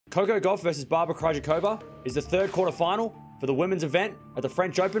Coco Gauff versus Barbora Krejcikova is the third quarterfinal for the women's event at the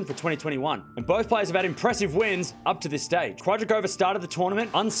French Open for 2021. And both players have had impressive wins up to this stage. Krejcikova started the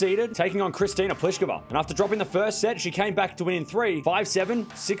tournament unseeded, taking on Kristyna Pliskova. And after dropping the first set, she came back to win in 3, 5-7,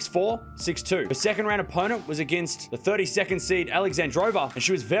 6-4, 6-2. Her second round opponent was against the 32nd seed Alexandrova, and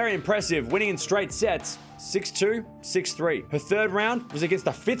she was very impressive, winning in straight sets, 6-2, 6-3. Her third round was against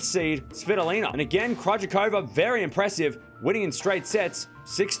the 5th seed Svitolina. And again, Krejcikova, very impressive, winning in straight sets,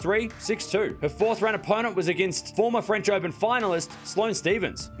 6-3, 6-2. Her fourth round opponent was against former French Open finalist Sloane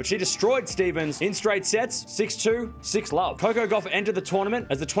Stephens, but she destroyed Stephens in straight sets, 6-2, 6-love. Coco Gauff entered the tournament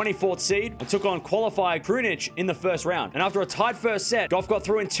as the 24th seed and took on qualifier Krunic in the first round. And after a tight first set, Gauff got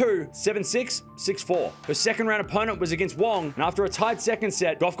through in 2, 7-6, 6-4. Her second round opponent was against Wong, and after a tight second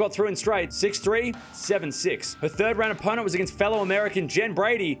set, Gauff got through in straight, 6-3, 7-6. Her third round opponent was against fellow American Jen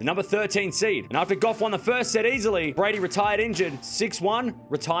Brady, the number 13 seed. And after Gauff won the first set easily, Brady retired injured, 6-1,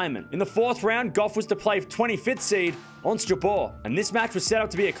 retirement. In the fourth round, Gauff was to play 25th seed Ons Jabeur, and this match was set up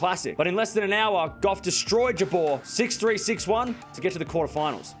to be a classic. But in less than an hour, Gauff destroyed Jabeur 6-3, 6-1 to get to the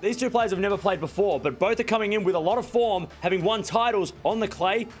quarterfinals. These two players have never played before, but both are coming in with a lot of form, having won titles on the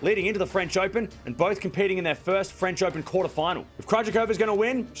clay leading into the French Open, and both competing in their first French Open quarterfinal. If Krejcikova is going to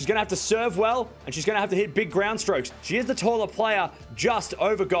win, she's going to have to serve well, and she's going to have to hit big ground strokes. She is the taller player just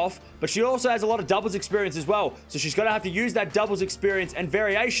over Gauff, but she also has a lot of doubles experience as well, so she's going to have to use that doubles experience and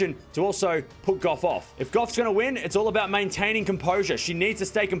variation to also put Gauff off. If Gauff's going to win, it's all about maintaining composure. She needs to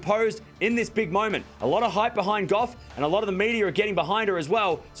stay composed in this big moment. A lot of hype behind Gauff, and a lot of the media are getting behind her as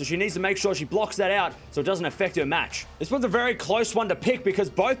well, so she needs to make sure she blocks that out so it doesn't affect her match. This one's a very close one to pick because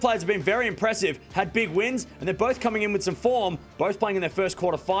both players have been very impressive, had big wins, and they're both coming in with some form, both playing in their first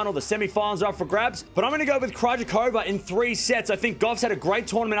quarterfinal. The semifinals are up for grabs, but I'm going to go with Krejcikova in 3 sets. I think Gauff's had a great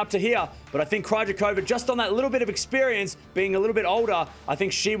tournament up to here, but I think Krejcikova, just on that little bit of experience, being a little bit older, I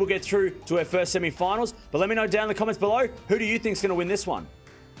think she will get through to her first semifinals. But let me know down in the comments below, who do you think is going to win this one?